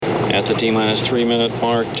At the T-minus 3-minute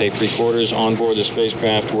mark, tape recorders on board the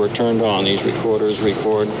spacecraft were turned on. These recorders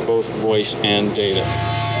record both voice and data.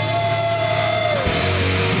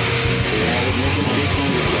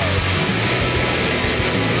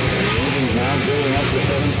 Now building up to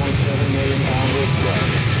 7.7 million pound lift thrust.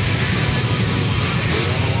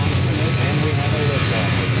 And we have a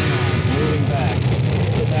liftoff. Moving back.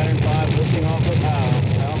 The Saturn V lifting off with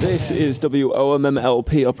power. This is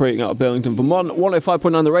WOMMLP operating out of Burlington, Vermont.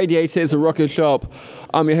 105.9 The Radiators, a rocket shop.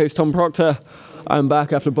 I'm your host, Tom Proctor. I'm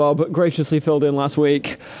back after Bob graciously filled in last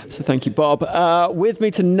week, so thank you, Bob. With me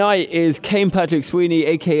tonight is Kane Patrick Sweeney,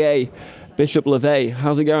 a.k.a. Bishop LeVay.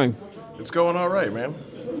 How's it going? It's going all right, man.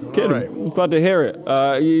 Good. Right. I'm glad to hear it.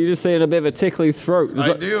 You're just saying a bit of a tickly throat.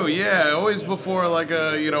 I do, yeah. Always before like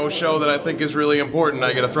a show that I think is really important,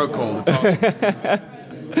 I get a throat cold. It's awesome.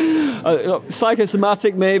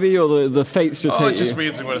 Psychosomatic maybe, or the fates just hit you? It just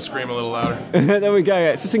means I'm going to scream a little louder. There we go.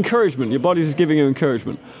 Yeah. It's just encouragement. Your body's just giving you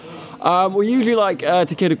encouragement. We usually like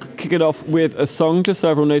to kick it off with a song, just so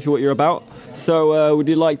everyone knows what you're about. So would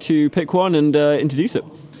you like to pick one and introduce it?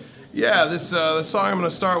 Yeah, the song I'm going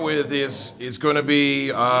to start with is going to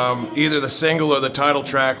be either the single or the title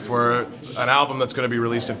track for an album that's going to be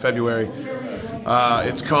released in February.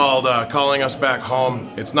 It's called Calling Us Back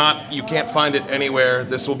Home. It's not, you can't find it anywhere.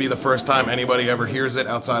 This will be the first time anybody ever hears it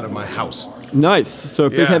outside of my house. Nice. So a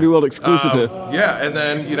big Heavy World exclusive here. Yeah, and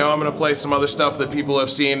then, I'm going to play some other stuff that people have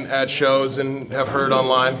seen at shows and have heard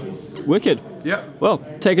online. Wicked. Yeah. Well,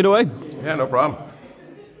 take it away. Yeah, no problem.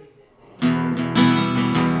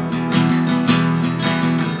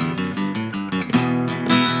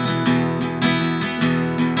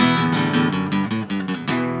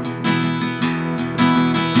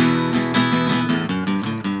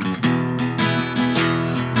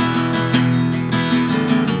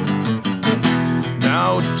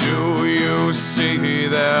 See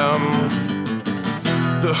them,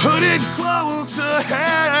 the hooded cloaks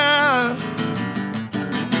ahead.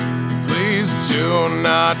 Please do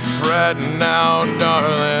not fret now,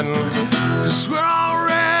 darling, 'cause we're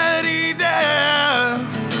already dead.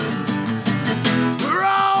 We're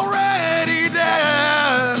already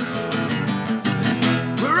dead.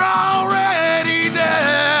 We're already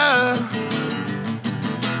dead.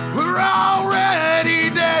 We're already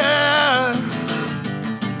dead.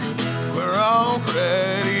 We're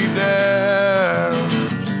already dead.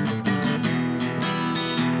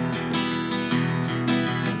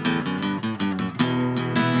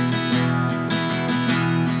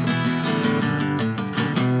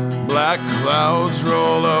 Black clouds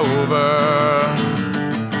roll over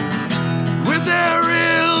with their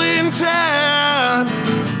ill intent.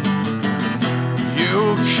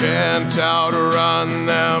 You can't outrun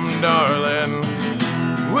them, darling,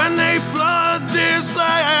 when they flood this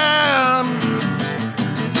land.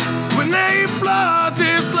 When they flood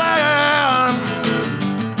this land.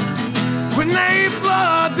 When they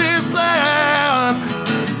flood this land.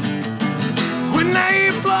 When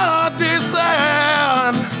they flood this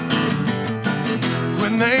land.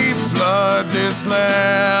 When they flood this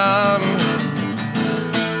land.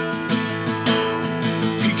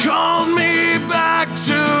 He called me back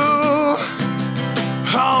to,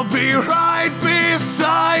 I'll be right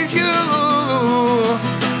beside you.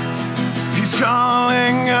 He's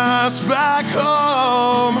calling us back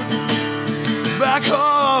home, back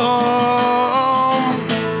home.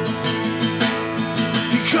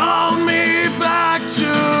 He called me back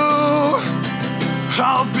to,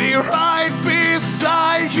 I'll be right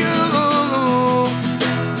beside you.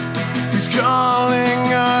 He's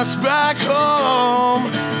calling us back home,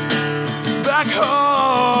 back home.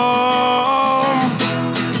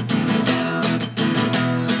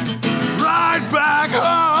 Right back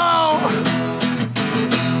home.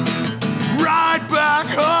 Right back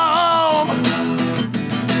home.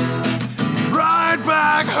 Right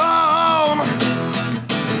back home.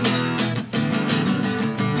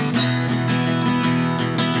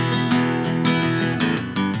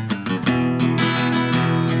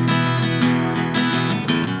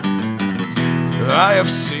 I have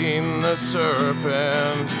seen the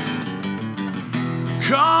serpent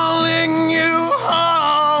calling you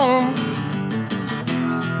home,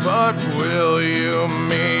 but will you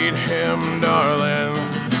meet him, darling?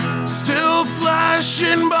 Still flesh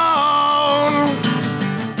and bone.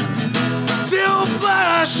 Still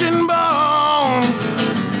flesh and bone.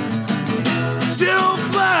 Still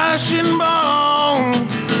flesh and bone.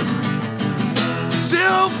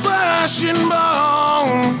 Still flesh and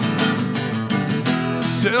bone.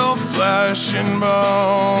 Still flesh and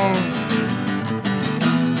bone.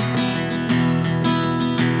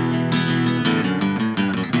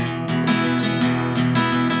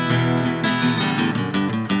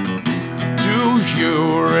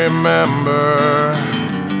 remember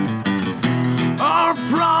our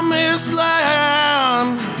promised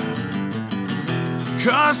land,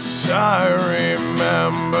 'cause I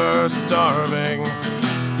remember starving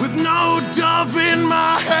with no dove in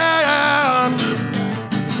my hand,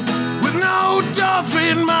 with no dove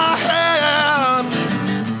in my hand,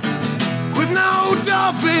 with no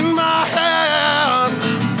dove in my hand,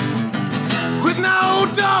 with no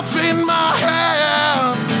dove in my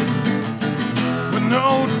hand, with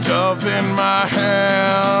no dove in my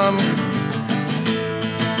hand.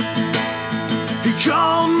 He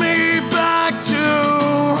called me back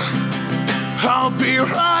to, I'll be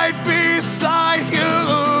right beside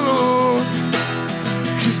you.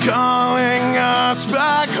 He's calling us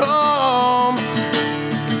back home,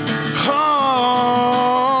 home.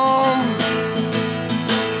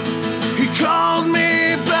 He called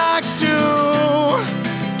me back to,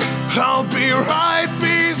 I'll be right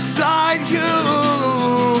beside you.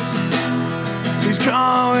 He's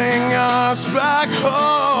calling us back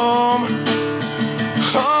home,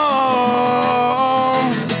 home.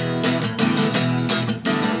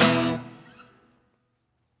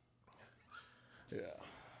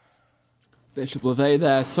 Bishop LeVay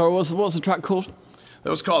there. So what's the track called? That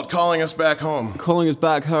was called Calling Us Back Home. Calling Us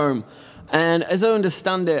Back Home. And as I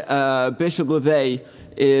understand it, Bishop LeVay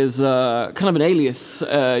is kind of an alias.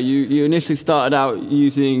 You initially started out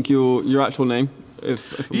using your actual name.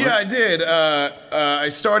 Yeah, I did. I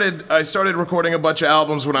started recording a bunch of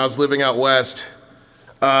albums when I was living out west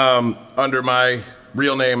under my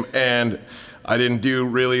real name, and I didn't do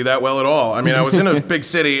really that well at all. I mean, I was in a big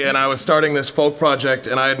city, and I was starting this folk project,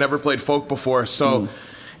 and I had never played folk before, so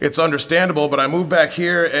it's understandable. But I moved back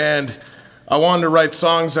here, and I wanted to write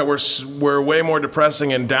songs that were way more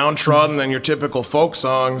depressing and downtrodden than your typical folk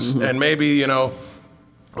songs, and maybe, a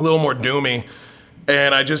little more doomy.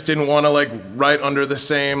 And I just didn't want to write under the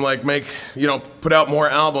same, put out more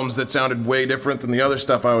albums that sounded way different than the other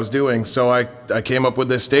stuff I was doing. So I came up with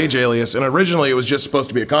this stage alias, and originally it was just supposed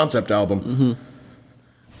to be a concept album.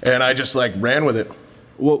 And I just ran with it.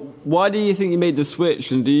 Well, why do you think you made the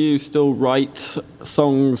switch, and do you still write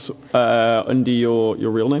songs under your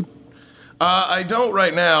real name? I don't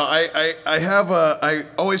right now. I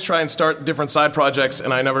always try and start different side projects,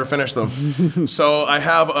 and I never finish them. So I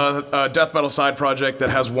have a death metal side project that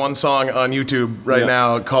has one song on YouTube right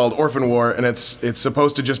now called Orphan War, and it's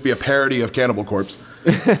supposed to just be a parody of Cannibal Corpse.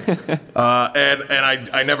 and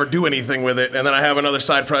I never do anything with it. And then I have another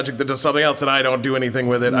side project that does something else, and I don't do anything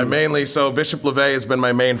with it. Bishop LeVay has been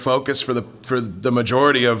my main focus for the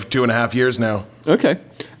majority of 2.5 years now. Okay.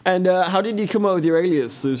 And how did you come up with your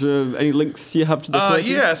alias? Is there any links you have to the project?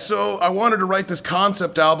 Yeah, so I wanted to write this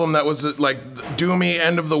concept album that was doomy,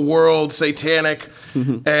 end of the world, satanic,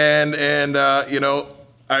 and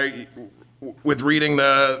with reading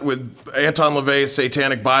with Anton LaVey's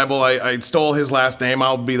Satanic Bible, I stole his last name.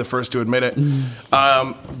 I'll be the first to admit it.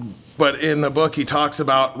 But in the book, he talks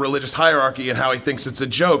about religious hierarchy and how he thinks it's a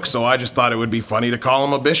joke. So I just thought it would be funny to call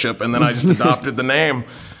him a bishop, and then I just adopted the name.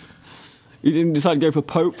 You didn't decide to go for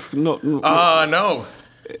Pope? No.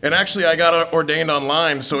 And actually, I got ordained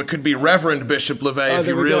online, so it could be Reverend Bishop LeVay if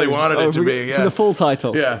you really wanted it to be. Yeah. For the full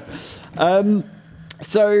title. Yeah.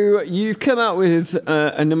 So you've come out with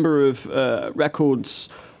a number of records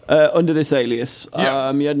under this alias.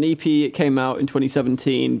 Yeah. You had an EP. It came out in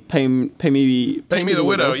 2017. Pay Me the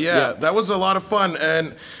Widow. Yeah, that was a lot of fun,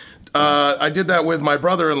 and I did that with my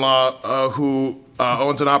brother-in-law, who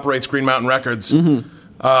owns and operates Green Mountain Records.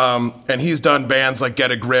 And he's done bands like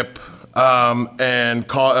Get a Grip and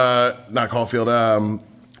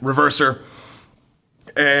Reverser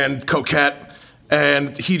and Coquette.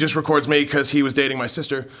 And he just records me because he was dating my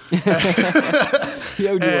sister. And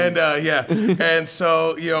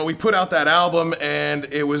so we put out that album, and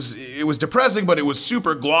it was depressing, but it was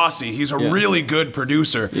super glossy. He's a really good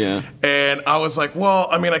producer. Yeah. And I was like, well,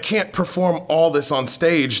 I mean, I can't perform all this on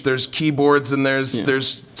stage. There's keyboards and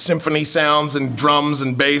there's symphony sounds and drums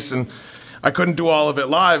and bass, and I couldn't do all of it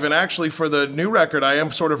live. And actually, for the new record, I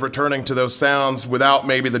am sort of returning to those sounds without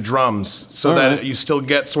maybe the drums, so that you still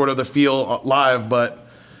get sort of the feel live, but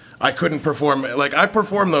I couldn't perform. I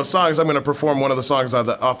perform those songs. I'm going to perform one of the songs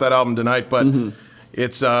off that album tonight, but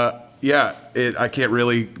it's, I can't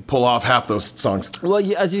really pull off half those songs. Well,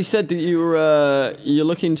 as you said, that you're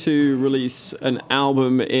looking to release an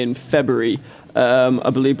album in February. I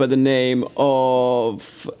believe by the name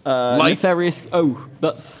of Nefarious. Oh,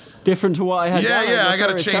 that's different to what I had. Yeah, I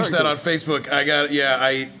got to change that on Facebook.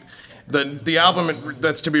 The album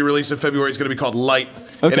that's to be released in February is going to be called Light,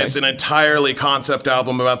 and it's an entirely concept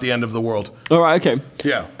album about the end of the world. All right, okay.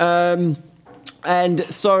 Yeah. And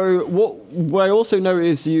so what I also know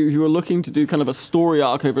is you were looking to do kind of a story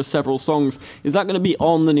arc over several songs. Is that going to be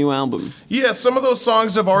on the new album? Yeah, some of those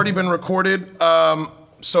songs have already been recorded.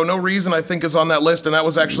 So No Reason, I think, is on that list, and that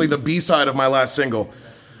was actually the B-side of my last single.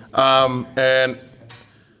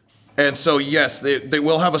 And so, yes, they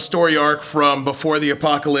will have a story arc from before the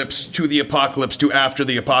apocalypse to after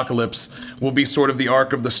the apocalypse will be sort of the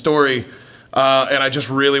arc of the story. And I just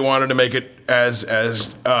really wanted to make it as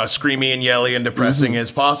screamy and yelly and depressing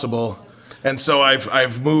as possible. And so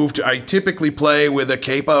I've moved. I typically play with a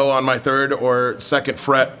capo on my third or second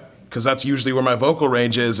fret because that's usually where my vocal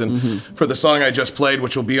range is. And for the song I just played,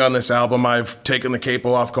 which will be on this album, I've taken the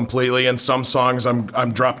capo off completely. And some songs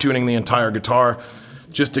I'm drop tuning the entire guitar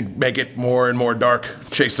just to make it more and more dark,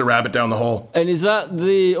 chase the rabbit down the hole. And is that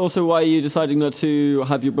also why you decided not to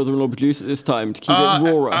have your brother-in-law produce it this time, to keep it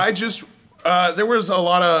rawer? I just, there was a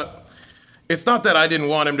lot of, it's not that I didn't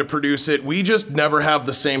want him to produce it, we just never have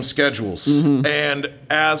the same schedules. And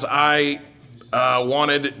as I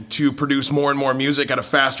wanted to produce more and more music at a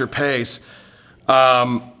faster pace,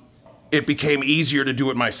 it became easier to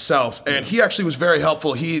do it myself. And he actually was very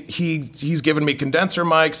helpful. He's given me condenser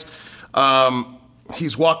mics.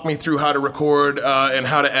 He's walked me through how to record and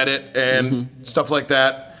how to edit and stuff like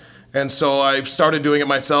that. And so I've started doing it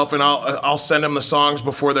myself, and I'll send him the songs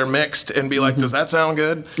before they're mixed and be like, does that sound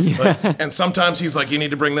good? And sometimes he's like, you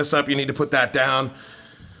need to bring this up, you need to put that down.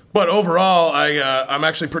 But overall, I'm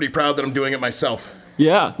actually pretty proud that I'm doing it myself.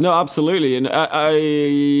 Yeah, no, absolutely. And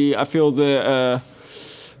I feel that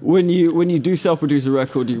when you do self-produce a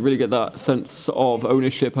record, you really get that sense of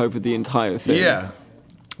ownership over the entire thing. Yeah.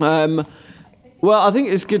 Well, I think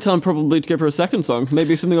it's a good time probably to go for a second song.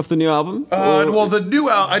 Maybe something off the new album? Well, the new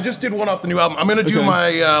album, I just did one off the new album. I'm going to do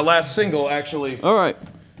my last single, actually. All right.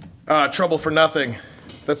 Trouble for Nothing.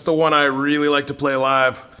 That's the one I really like to play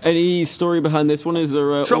live. Any story behind this one? Is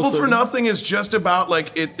there Trouble for Nothing is just about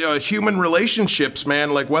like human relationships,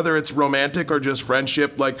 man. Like whether it's romantic or just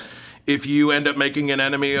friendship. Like if you end up making an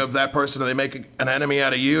enemy of that person, or they make an enemy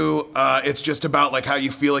out of you, it's just about like how you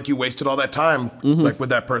feel like you wasted all that time like with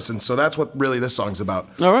that person. So that's what really this song's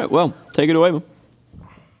about. All right. Well, take it away, man.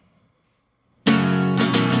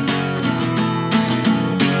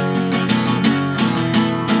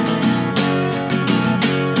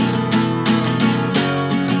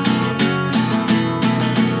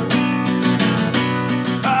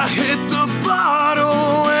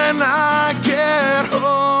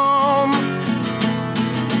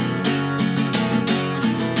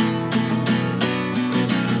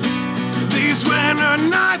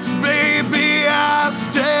 Nights, baby, I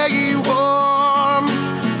stay warm.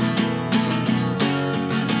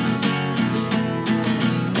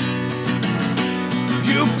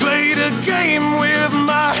 You played a game with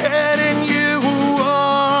my head and you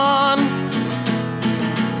won.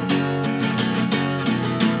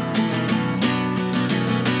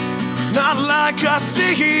 Not like I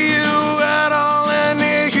see you at all anymore.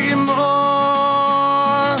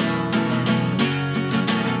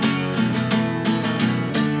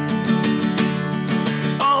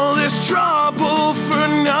 Trouble for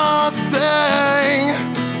nothing.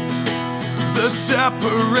 The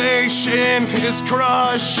separation is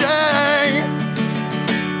crushing.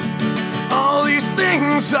 All these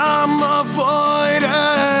things I'm avoiding.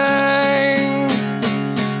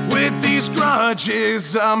 With these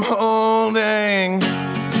grudges I'm holding.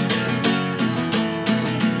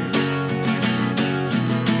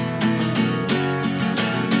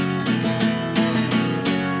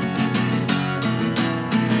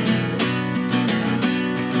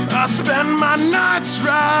 I spend my nights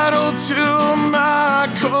rattled to my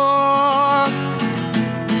core.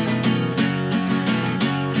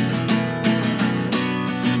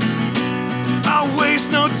 I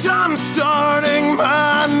waste no time starting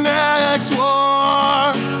my next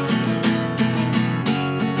war.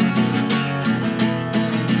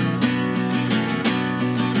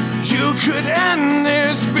 You could end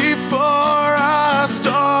this before I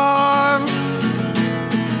start.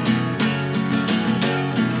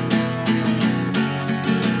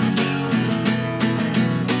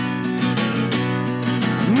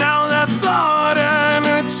 Now that thought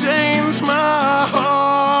entertains my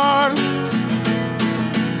heart.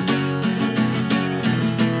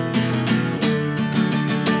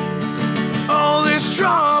 All this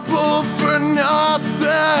trouble for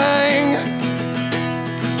nothing.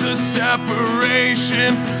 The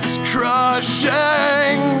separation is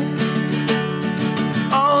crushing.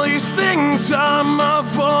 All these things I'm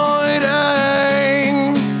avoiding.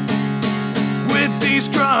 These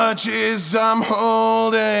grudges I'm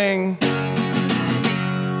holding.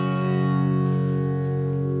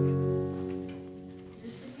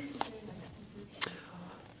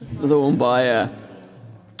 another one by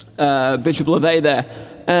Bishop LeVay there.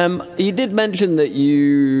 You did mention that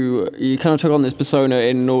you kind of took on this persona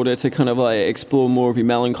in order to kind of like explore more of your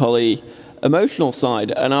melancholy, emotional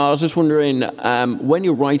side. And I was just wondering, when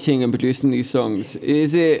you're writing and producing these songs,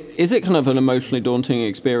 is it kind of an emotionally daunting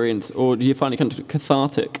experience, or do you find it kind of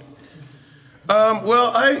cathartic?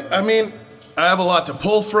 Well, I mean, I have a lot to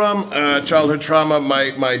pull from. Childhood trauma.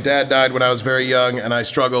 My dad died when I was very young, and I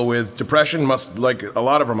struggle with depression. Like a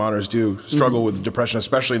lot of Vermonters do, struggle with depression,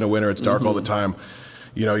 especially in the winter. It's dark all the time.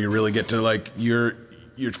 You know, you really get to like you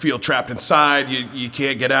feel trapped inside. You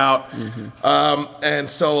can't get out. And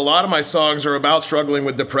so a lot of my songs are about struggling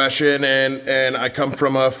with depression, and I come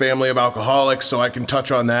from a family of alcoholics, so I can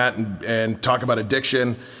touch on that and talk about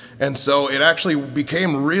addiction. And so it actually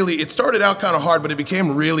became it started out kind of hard, but it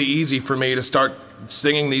became really easy for me to start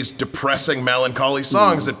singing these depressing, melancholy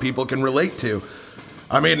songs that people can relate to.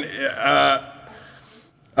 I mean, I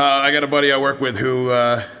got a buddy I work with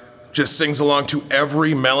who just sings along to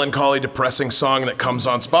every melancholy, depressing song that comes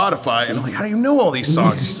on Spotify. And I'm like, how do you know all these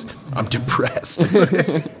songs? He's like, I'm depressed.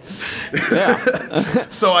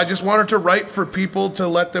 So I just wanted to write for people to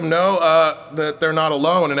let them know that they're not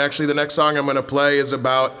alone. And actually the next song I'm going to play is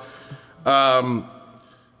about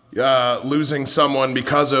losing someone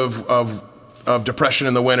because of depression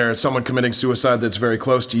in the winter, someone committing suicide that's very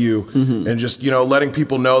close to you, and just, letting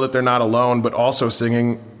people know that they're not alone, but also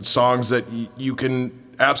singing songs that you can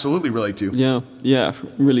absolutely relate to. Yeah,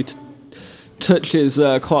 really touches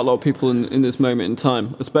quite a lot of people in this moment in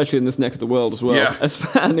time, especially in this neck of the world as well. Yeah.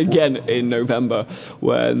 And again in November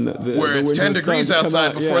when where it's 10 degrees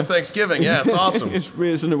outside before Thanksgiving. Yeah, it's awesome. It's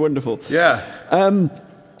really wonderful. Yeah.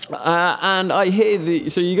 And I hear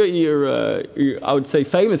so you got your I would say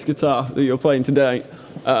famous guitar that you're playing today.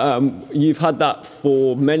 You've had that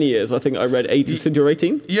for many years. I think I read 18. Since you're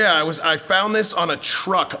 18. Yeah, I found this on a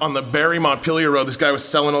truck on the Barry Montpelier Road. This guy was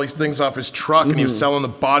selling all these things off his truck, and he was selling the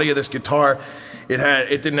body of this guitar.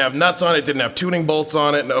 It didn't have nuts on it. It didn't have tuning bolts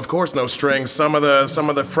on it, and of course no strings. Some of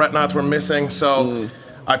the fret knots were missing. So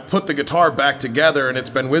I put the guitar back together, and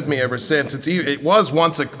it's been with me ever since. It was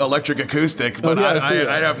once an electric acoustic, but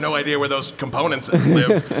I have no idea where those components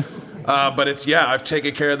live. But I've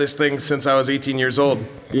taken care of this thing since I was 18 years old.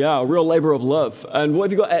 Yeah, a real labor of love. And what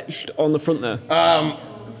have you got etched on the front there?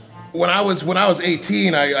 When I was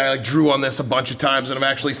 18, I drew on this a bunch of times, and I've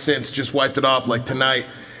actually since just wiped it off like tonight.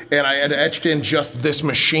 And I had etched in just this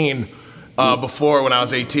machine before when I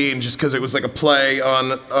was 18, just because it was like a play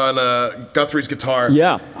on Guthrie's guitar.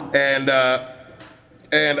 Yeah.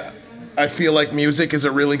 And I feel like music is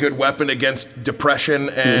a really good weapon against depression,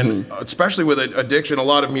 and especially with addiction. A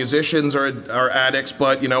lot of musicians are addicts,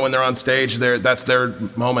 but when they're on stage, that's their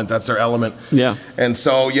moment, that's their element. Yeah. And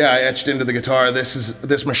so I etched into the guitar.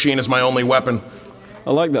 This machine is my only weapon.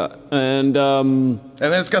 I like that. And then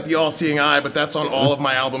it's got the all-seeing eye, but that's on all of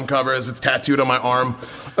my album covers. It's tattooed on my arm.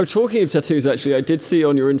 Oh, talking of tattoos, actually, I did see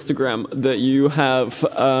on your Instagram that you have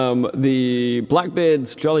the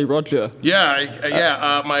Blackbeard's Jolly Roger.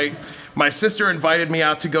 Yeah. My sister invited me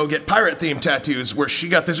out to go get pirate-themed tattoos, where she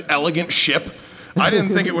got this elegant ship. I didn't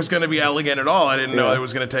think it was going to be elegant at all. I didn't know it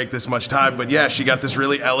was going to take this much time. But yeah, she got this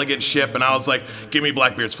really elegant ship, and I was like, give me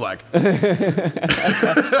Blackbeard's flag. Did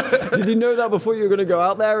you know that before you were going to go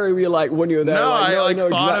out there, or were you like, when you were there? No, I thought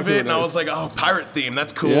exactly of it, and I was like, oh, pirate theme,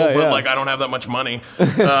 that's cool. Yeah, but yeah. like, I don't have that much money.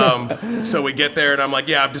 So we get there, and I'm like,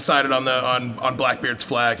 yeah, I've decided on Blackbeard's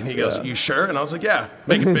flag. And he goes, you sure? And I was like, yeah,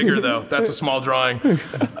 make it bigger, though. That's a small drawing.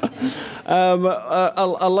 I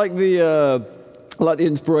like the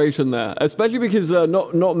inspiration there, especially because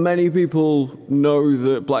not many people know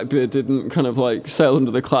that Blackbeard didn't kind of like sail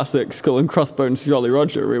under the classic skull and crossbones Jolly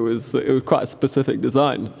Roger. It was quite a specific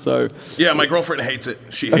design. So yeah, my girlfriend hates it.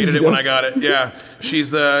 She hated it when I got it. Yeah, she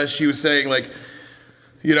was saying like,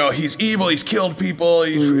 he's evil. He's killed people.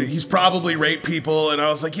 He's probably raped people. And I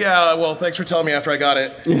was like, yeah, well, thanks for telling me after I got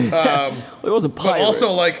it. It was a pirate. But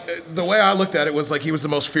also, like, the way I looked at it was like he was the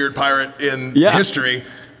most feared pirate in history.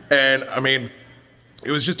 And I mean, it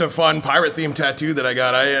was just a fun pirate-themed tattoo that I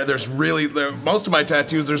got. Most of my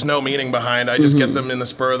tattoos, there's no meaning behind. I just get them in the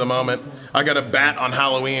spur of the moment. I got a bat on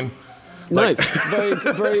Halloween. Nice, very,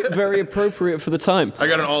 very, very appropriate for the time. I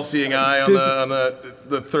got an all-seeing eye on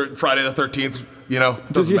the Friday the 13th.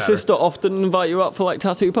 Does your sister often invite you out for like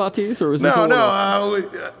tattoo parties, or is this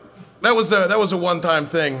that was a one-time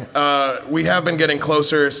thing. We have been getting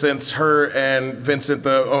closer since her and Vincent,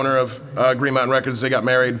 the owner of Green Mountain Records, they got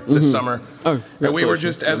married this summer. Oh, and we were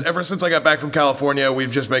just ever since I got back from California,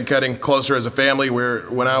 we've just been getting closer as a family.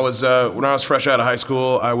 When I was fresh out of high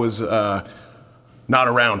school, I was not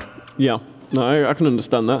around. Yeah, no, I can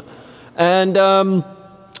understand that. And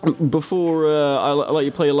Before I let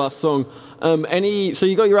you play your last song, so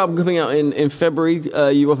you got your album coming out in February.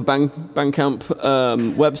 You have a Bandcamp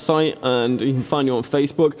website, and you can find you on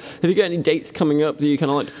Facebook. Have you got any dates coming up that you kind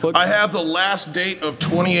of like to plug? I have the last date of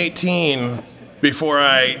 2018 before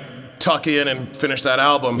I tuck in and finish that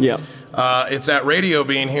album. Yeah. It's at Radio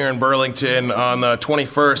Bean here in Burlington on the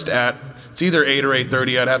 21st at, it's either 8 or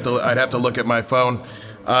 8:30. I'd have to look at my phone.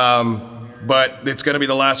 But it's going to be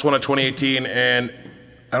the last one of 2018, and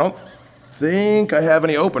I don't think I have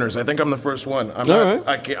any openers. I think I'm the first one. I'm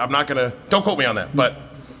not going to, don't quote me on that, but.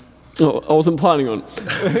 Oh, I wasn't planning on.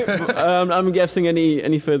 I'm guessing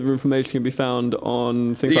any further information can be found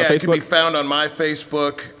on things like Facebook? Yeah, it can be found on my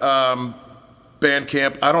Facebook,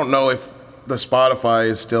 Bandcamp. I don't know if the Spotify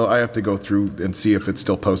is still, I have to go through and see if it's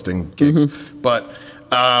still posting gigs. Mm-hmm. But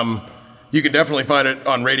you can definitely find it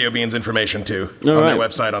on Radio Bean's information too, on their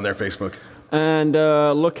website, on their Facebook. And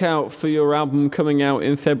look out for your album coming out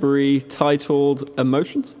in February titled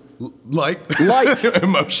Emotions? Light.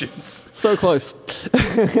 Emotions. So close.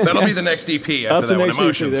 That'll be the next EP after that one,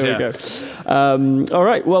 Emotions. There we go. All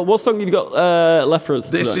right, well, what song have you got left for us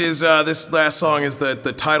This today? is this last song is the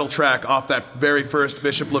title track off that very first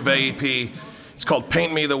Bishop LeVay EP. It's called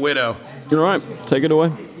Paint Me the Widow. All right, take it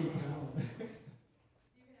away.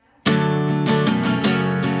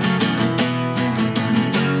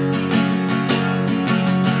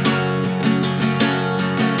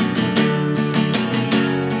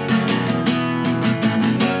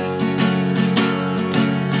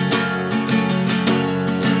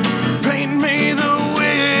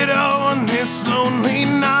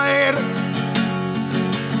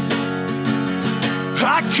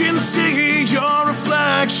 I can see your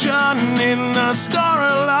reflection in the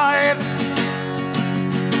starlight.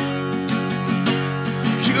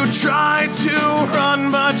 You try to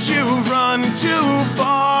run, but you run too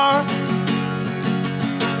far.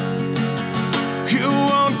 You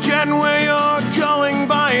won't get where you're going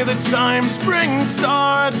by the time spring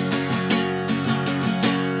starts.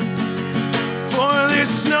 For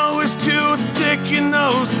this snow is too thick and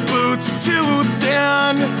those boots too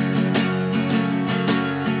thin.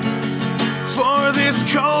 For this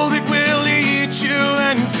cold it will eat you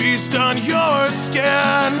and feast on your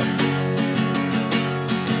skin.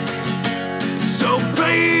 So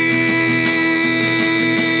paint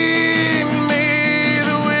me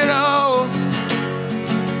the widow.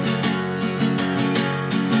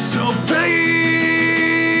 So paint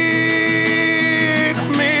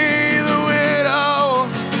me the widow.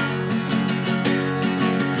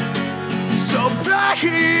 So paint.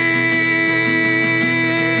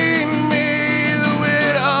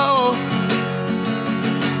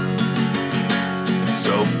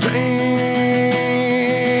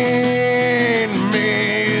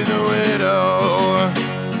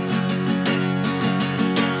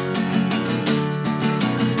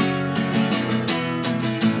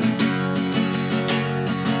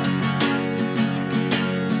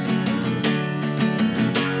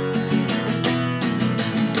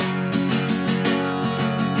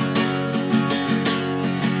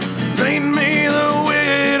 Paint me the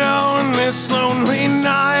widow in this lonely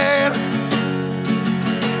night.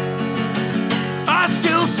 I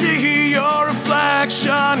still see your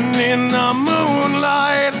reflection in the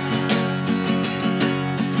moonlight.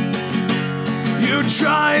 You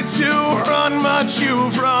tried to run, but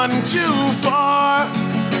you've run too far.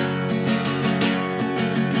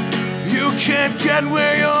 You can't get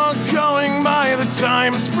where you're going by the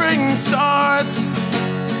time spring starts.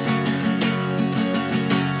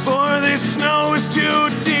 For this snow is too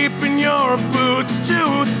deep and your boots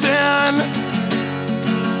too thin.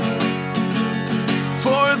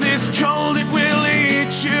 For this cold it will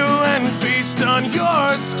eat you and feast on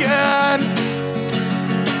your skin.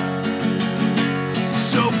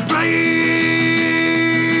 So paint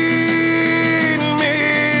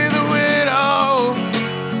me the widow.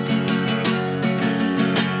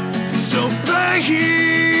 So paint.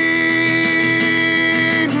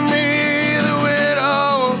 Paint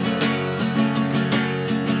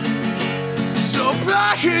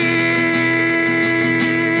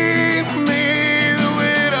me the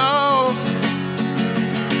widow.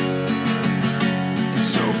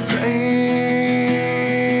 So paint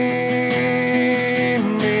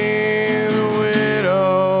me the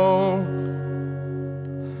widow.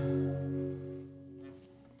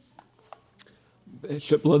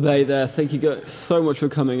 Bishop LeVay there. Thank you guys so much for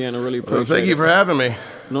coming in. I really appreciate it. Thank you for having me.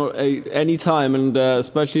 Not any time, and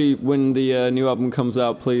especially when the new album comes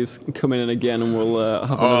out, please come in again, and we'll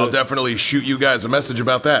have I'll definitely shoot you guys a message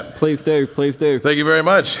about that. Please do, please do. Thank you very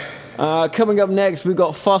much. Coming up next, we've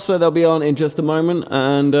got Fossa. They'll be on in just a moment,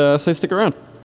 and so stick around.